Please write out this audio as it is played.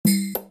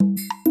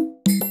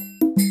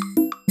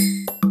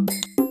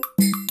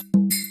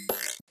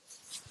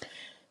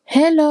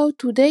Hello,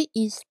 today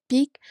is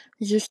speak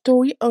the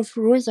story of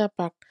Rosa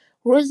Parks.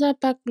 Rosa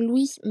Parks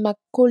Louise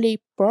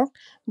Macaulay Park,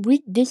 born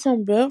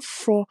December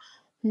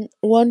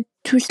 1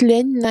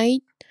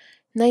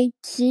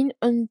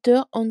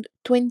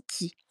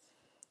 1920,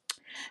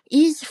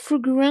 is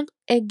flagrant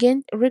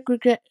against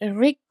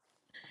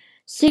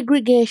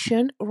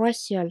segregation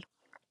racial.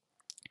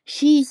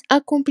 She is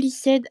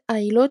accomplished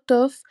a lot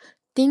of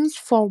things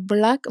for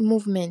black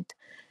movement.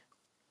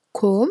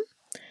 Come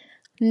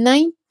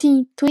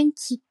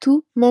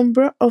 1922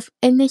 member of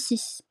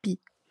NSSP.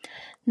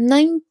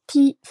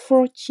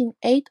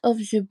 1948 of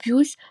the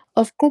Bureau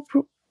of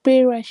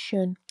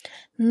Cooperation.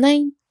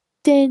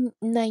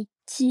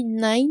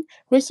 1999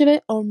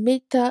 received a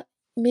medal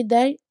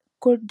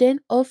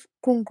Golden of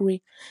Congress.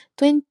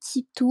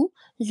 22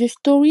 the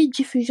story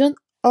diffusion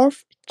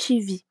of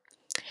TV.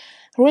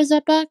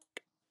 Rosa Parks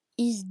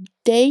is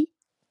day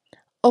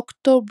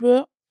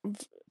October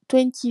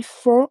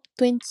 24,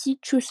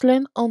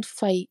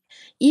 2005.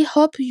 I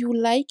hope you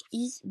like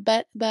it.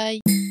 Bye bye.